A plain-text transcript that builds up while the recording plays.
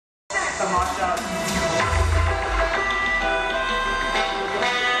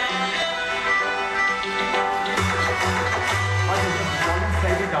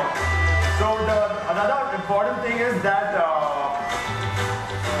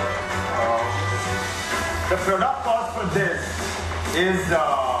The product cost for this is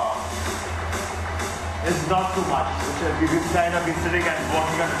not too much. We've kind of been sitting and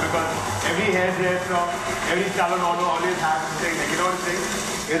working on it because every hairdresser, every salon owner always has to say, like, you know what I'm saying?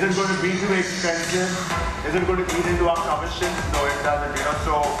 Is it going to be too expensive? Is it going to eat into our commission? No, it doesn't, you know.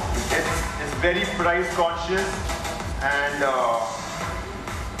 So it's very price conscious, and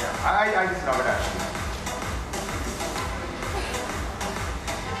yeah, I just love it actually.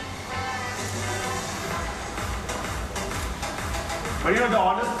 But you know, the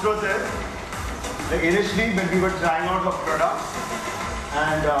honest truth is, like initially when we were trying out the product,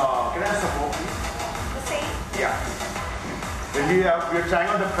 and can I have some more, please? The same? Yeah. When we were trying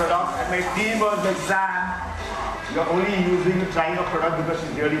out the product, and my team was like, Sam, you're only trying a product because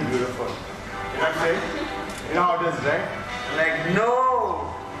she's really beautiful. You know what I'm saying? You know how it is, right? I'm like, no!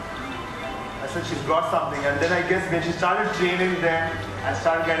 I said, she's got something. And then I guess when she started training then, I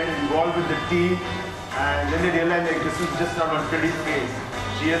started getting involved with the team, and then they realized like this is just not a pretty face.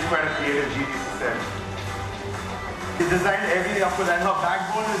 She is quite a creative genius, she said. She designed everything up to that. Her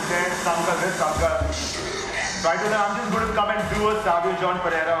backbone is there, Samka this, Samka. So I told her, I'm just going to come and do a Savio John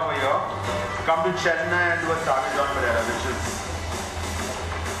Pereira over here. Come to Chennai and do a Savio John Pereira, which is...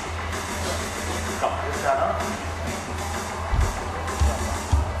 Come, just stand up.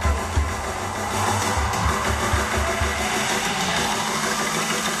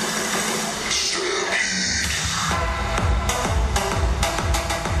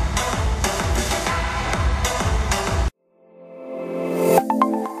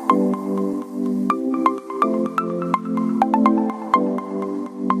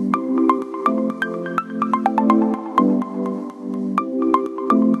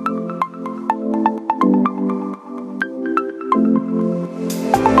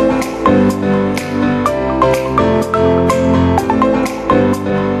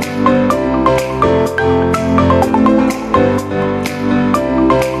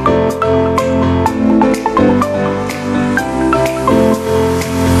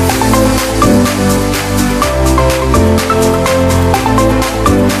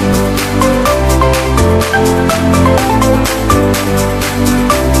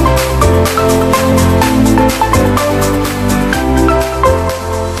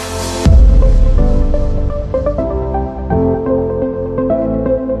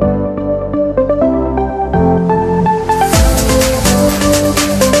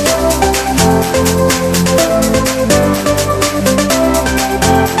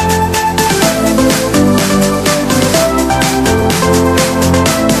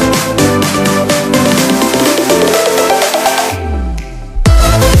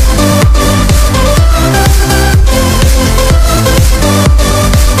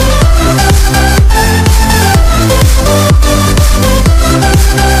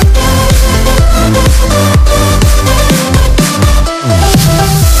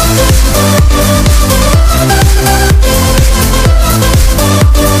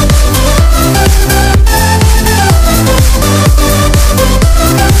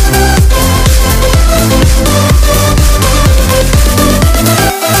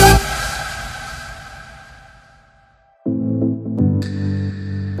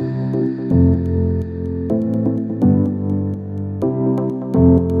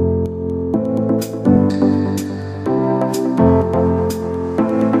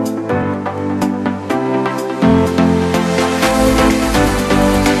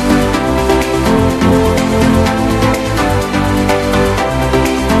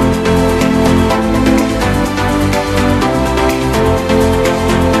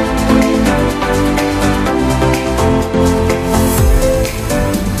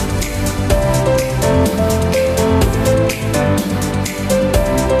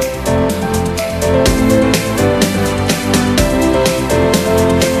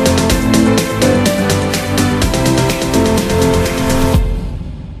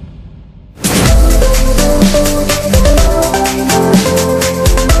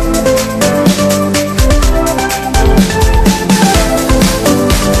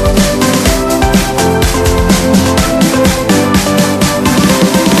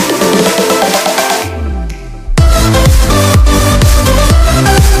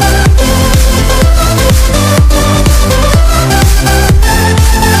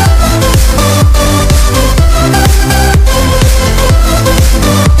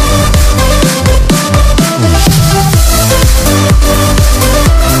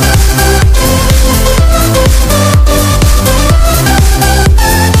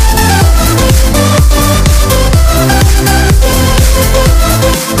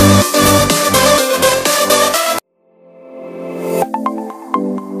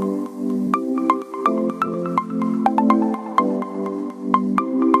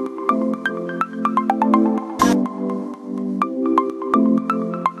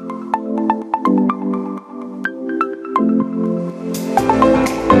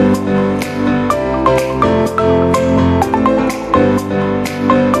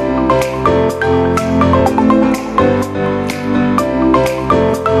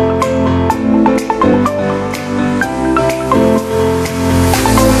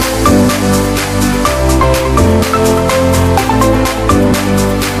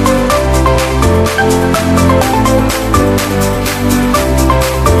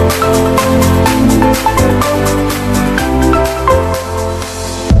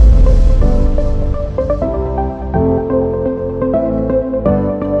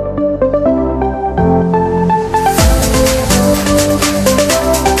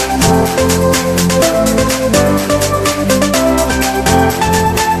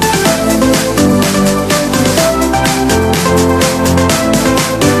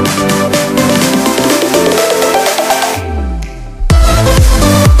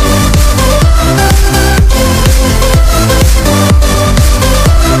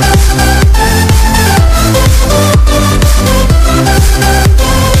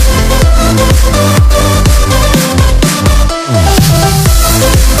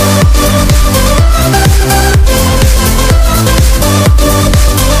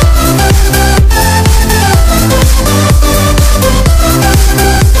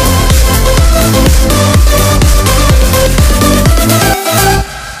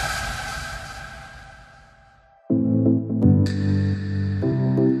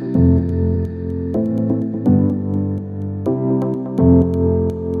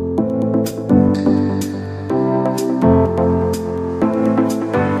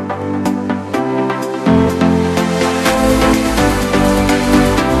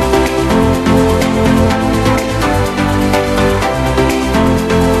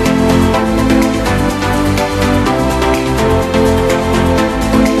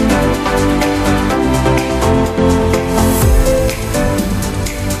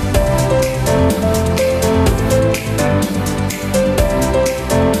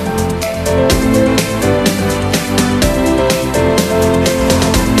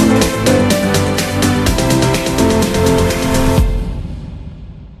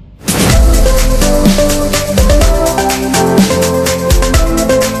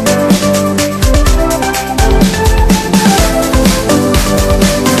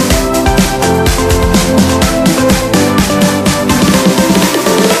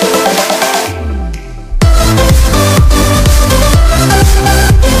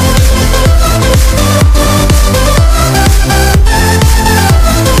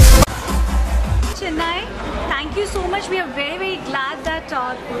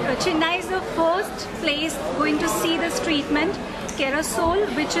 Chennai is the first place going to see this treatment,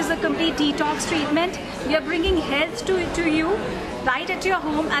 Cryo, which is a complete detox treatment. We are bringing health to you right at your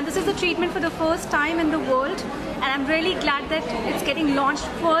home, and this is a treatment for the first time in the world. And I'm really glad that it's getting launched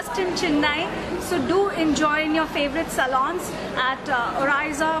first in Chennai. So do enjoy in your favorite salons at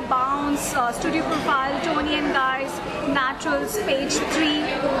Oriza, Bounce, Studio Profile, Tony and Guys, Naturals, Page 3,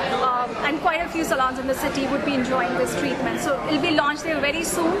 and quite a few salons in the city would be enjoying this treatment. So it'll be launched there very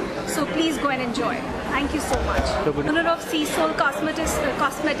soon. So please go and enjoy. Thank you so much. Owner of Sea Soul Cosmetics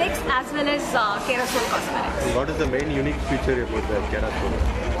as well as Cryo Cosmetics. What is the main unique feature about the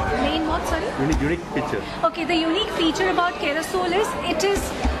Cryo? Main what, sorry? Unique feature. Okay, the unique feature about Cryo is it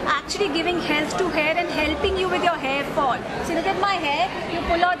is actually giving health to hair and helping you with your hair fall. See, look at my hair, you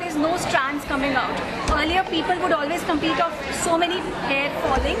pull out, there's no strands coming out. Earlier people would always compete of so many hair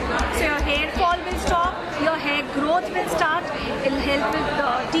falling. So your hair fall will stop, your hair growth will start, it'll help with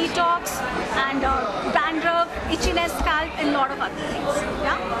detox and dandruff, itchiness, scalp and a lot of other things.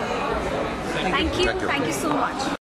 Yeah? Thank you so much.